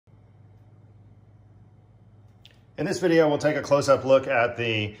In this video, we'll take a close-up look at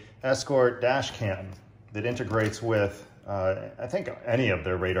the Escort dash cam that integrates with, I think, any of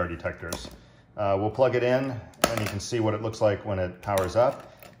their radar detectors. We'll plug it in and you can see what it looks like when it powers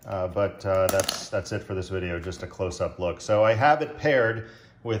up. That's it for this video, just a close-up look. So I have it paired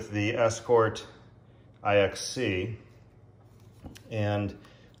with the Escort IXC, and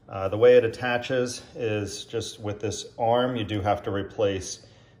the way it attaches is just with this arm. You do have to replace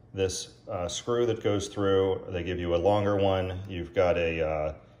this screw that goes through. They give you a longer one. You've got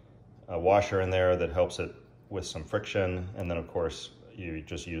a washer in there that helps it with some friction, and then of course you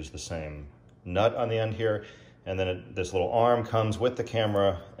just use the same nut on the end here, and then this little arm comes with the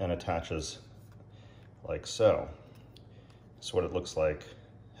camera and attaches like so. That's what it looks like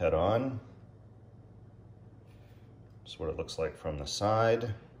head on. That's what it looks like from the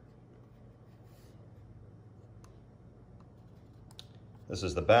side. This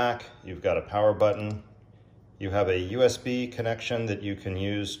is the back. You've got a power button. You have a USB connection that you can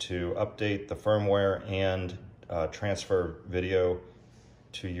use to update the firmware and transfer video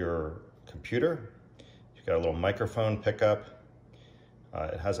to your computer. You've got a little microphone pickup.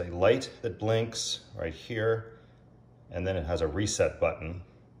 It has a light that blinks right here, and then it has a reset button.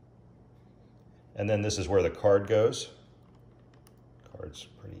 And then this is where the card goes. Card's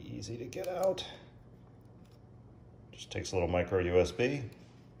pretty easy to get out. Just takes a little micro USB,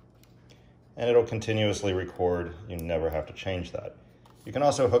 and it'll continuously record. You never have to change that. You can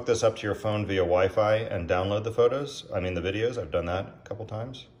also hook this up to your phone via Wi-Fi and download the videos. I've done that a couple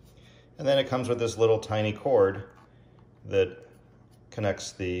times. And then it comes with this little tiny cord that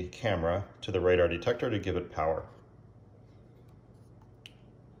connects the camera to the radar detector to give it power.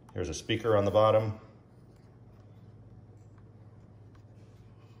 Here's a speaker on the bottom.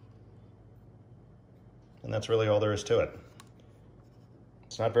 And that's really all there is to it.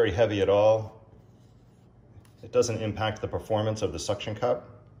 It's not very heavy at all. It doesn't impact the performance of the suction cup.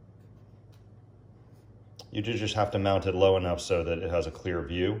 You do just have to mount it low enough so that it has a clear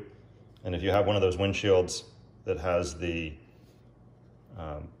view. And if you have one of those windshields that has the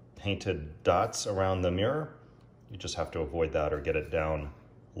painted dots around the mirror, you just have to avoid that or get it down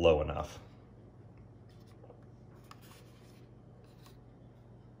low enough.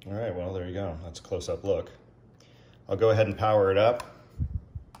 All right, well, there you go. That's a close-up look. I'll go ahead and power it up.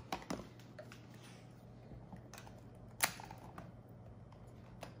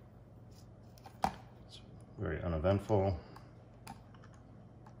 It's very uneventful.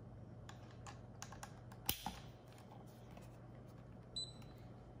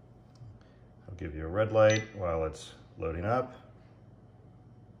 I'll give you a red light while it's loading up,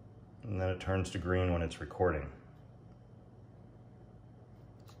 and then it turns to green when it's recording.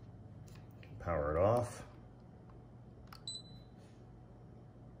 Power it off.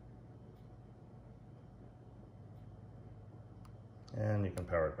 And you can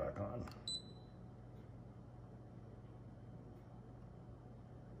power it back on.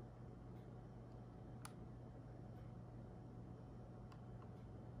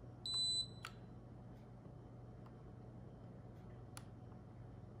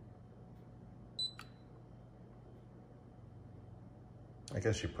 I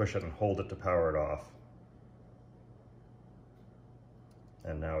guess you push it and hold it to power it off.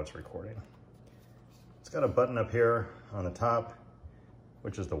 And now it's recording. It's got a button up here on the top,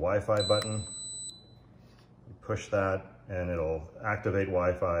 which is the Wi-Fi button. You push that and it'll activate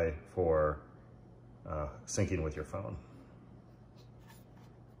Wi-Fi for syncing with your phone.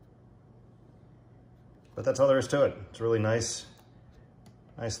 But that's all there is to it. It's a really nice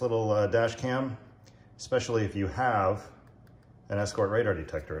little dash cam, especially if you have an Escort radar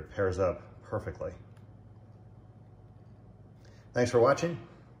detector. It pairs up perfectly. Thanks for watching.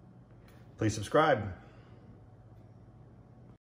 Please subscribe.